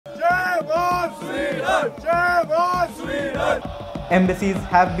Embassies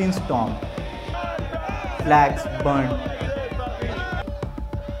have been stormed, flags burned,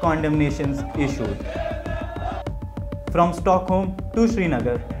 condemnations issued. From Stockholm to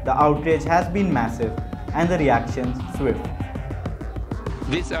Srinagar, the outrage has been massive and the reactions swift.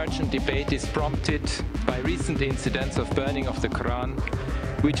 This urgent debate is prompted by recent incidents of burning of the Quran,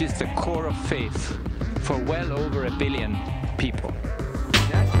 which is the core of faith for well over 1 billion people.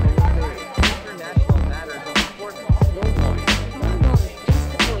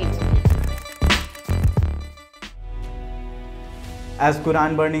 As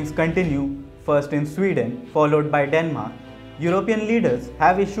Quran burnings continue, first in Sweden, followed by Denmark, European leaders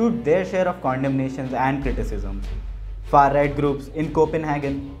have issued their share of condemnations and criticism. Far-right groups in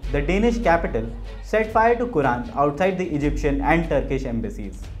Copenhagen, the Danish capital, set fire to Qurans outside the Egyptian and Turkish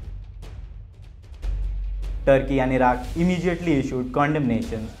embassies. Turkey and Iraq immediately issued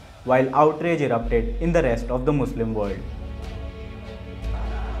condemnations, while outrage erupted in the rest of the Muslim world.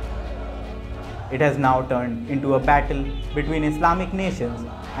 It has now turned into a battle between Islamic nations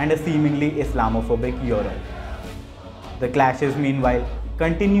and a seemingly Islamophobic Europe. The clashes, meanwhile,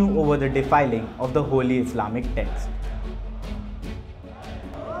 continue over the defiling of the holy Islamic text.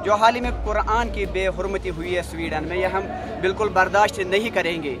 जो हाल ही में कुरान की बेहुरमती हुई है Sweden में, यह हम बिल्कुल बर्दाश्त नहीं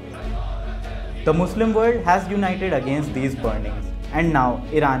करेंगे. The Muslim world has united against these burnings, and now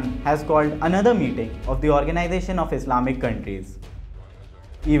Iran has called another meeting of the Organization of Islamic Countries.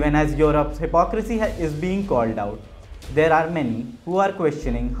 Even as Europe's hypocrisy is being called out, there are many who are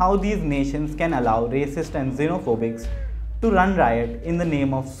questioning how these nations can allow racist and xenophobics to run riot in the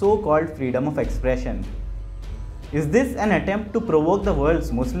name of so-called freedom of expression. Is this an attempt to provoke the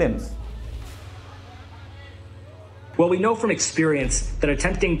world's Muslims? Well, we know from experience that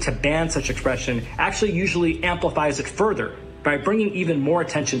attempting to ban such expression actually usually amplifies it further by bringing even more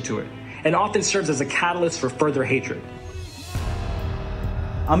attention to it, and often serves as a catalyst for further hatred.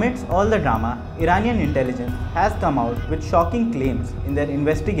 Amidst all the drama, Iranian intelligence has come out with shocking claims in their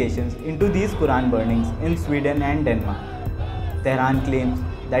investigations into these Quran burnings in Sweden and Denmark. Tehran claims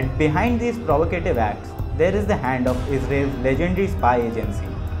that behind these provocative acts, there is the hand of Israel's legendary spy agency,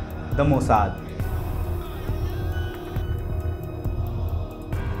 the Mossad.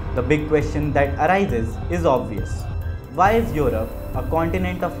 The big question that arises is obvious. Why is Europe, a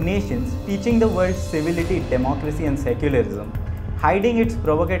continent of nations teaching the world civility, democracy and secularism, hiding its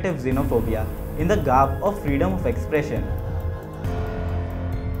provocative xenophobia in the garb of freedom of expression?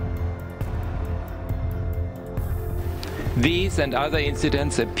 These and other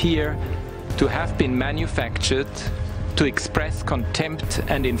incidents appear to have been manufactured to express contempt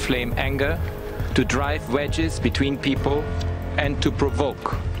and inflame anger, to drive wedges between people, and to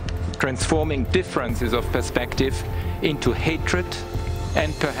provoke, transforming differences of perspective into hatred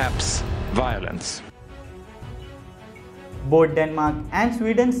and perhaps violence. Both Denmark and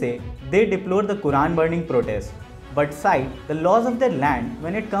Sweden say they deplore the Quran burning protest, but cite the laws of their land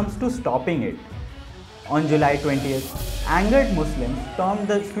when it comes to stopping it. On July 20th, angered Muslims stormed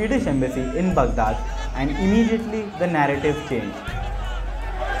the Swedish embassy in Baghdad, and immediately the narrative changed.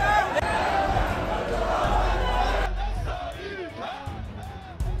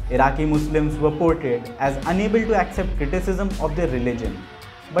 Iraqi Muslims were portrayed as unable to accept criticism of their religion.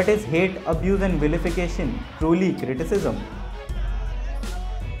 But is hate, abuse and vilification truly criticism?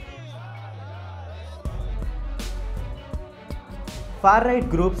 Far-right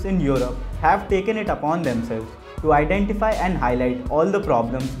groups in Europe have taken it upon themselves to identify and highlight all the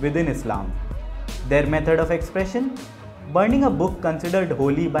problems within Islam. Their method of expression? Burning a book considered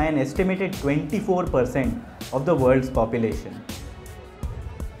holy by an estimated 24% of the world's population.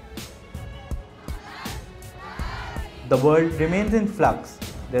 The world remains in flux.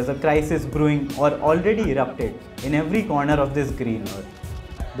 There's a crisis brewing or already erupted in every corner of this green earth.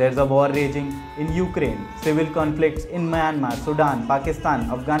 There's a war raging in Ukraine, civil conflicts in Myanmar, Sudan, Pakistan,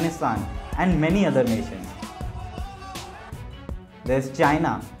 Afghanistan, and many other nations. There's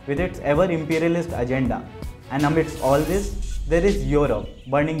China with its ever-imperialist agenda. And amidst all this, there is Europe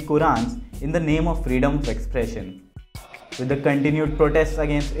burning Qurans in the name of freedom of expression. With the continued protests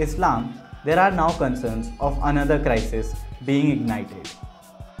against Islam, there are now concerns of another crisis being ignited.